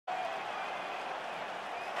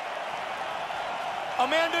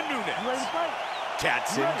Amanda Nunes. Cat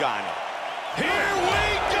Zingano. Here we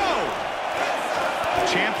go!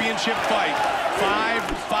 Championship fight. 5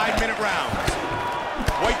 5-minute rounds.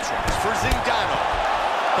 White trunks for Zingano.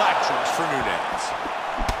 Black trunks for Nunes.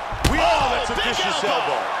 That's a vicious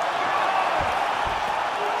elbow.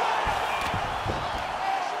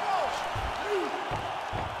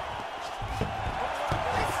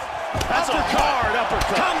 That's a hard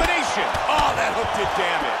uppercut. Combination. Oh, that hook did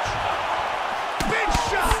damage. Big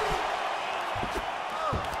shot.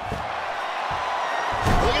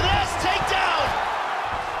 Look at this, takedown.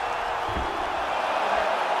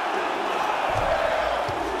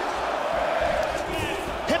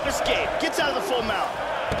 Hip escape, gets out of the full mount.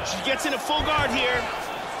 She gets into full guard here.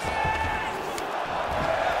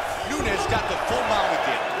 Nunes got the full mount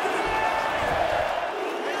again.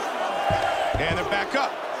 And they're back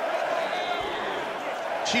up.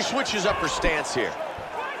 She switches up her stance here.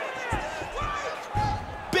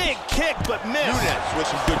 Big kick, but missed. Nunes with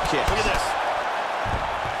some good kicks. Look at this.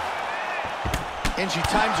 And she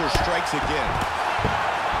times her strikes again.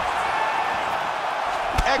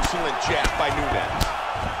 Excellent jab by Nunes.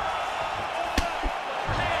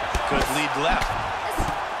 Good lead left.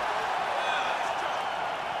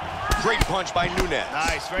 Great punch by Nunes.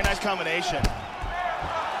 Nice, very nice combination.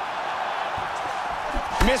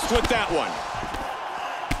 Missed with that one.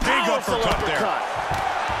 Big uppercut there.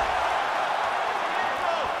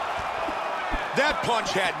 That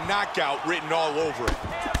punch had knockout written all over it.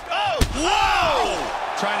 Oh! Whoa!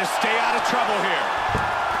 Trying to stay out of trouble here.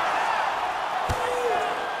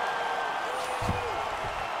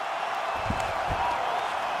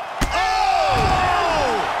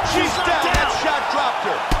 She's down. That shot dropped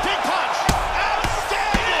her. Big punch.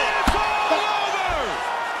 Outstanding. It's all over.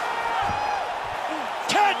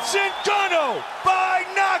 Cat Zingano by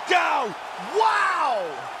knockout. Wow!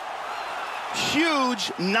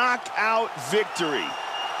 Huge knockout victory.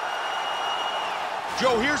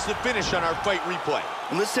 Joe, here's the finish on our fight replay.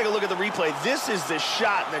 And let's take a look at the replay. This is the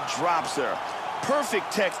shot that drops her.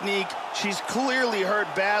 Perfect technique. She's clearly hurt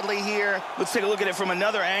badly here. Let's take a look at it from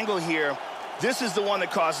another angle here. This is the one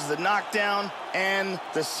that causes the knockdown and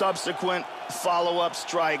the subsequent follow-up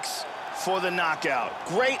strikes for the knockout.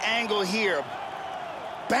 Great angle here.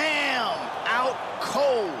 Bam! Out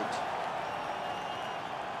cold.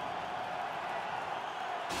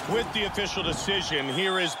 With the official decision,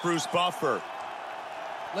 here is Bruce Buffer.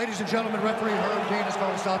 Ladies and gentlemen, referee Herb Dean is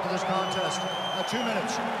going to stop to this contest at 2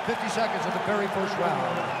 minutes, 50 seconds of the very first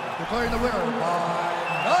round. Declaring the winner by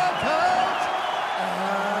knockout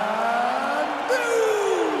and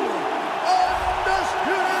new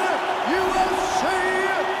undisputed UFC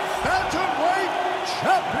bantamweight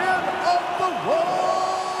champion of the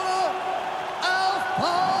world,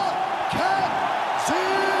 Alpha Cat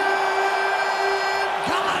Zingano.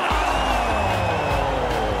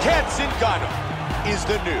 Cat Zingano is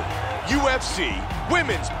the new UFC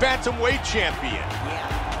Women's Bantamweight Champion.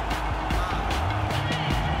 Yeah.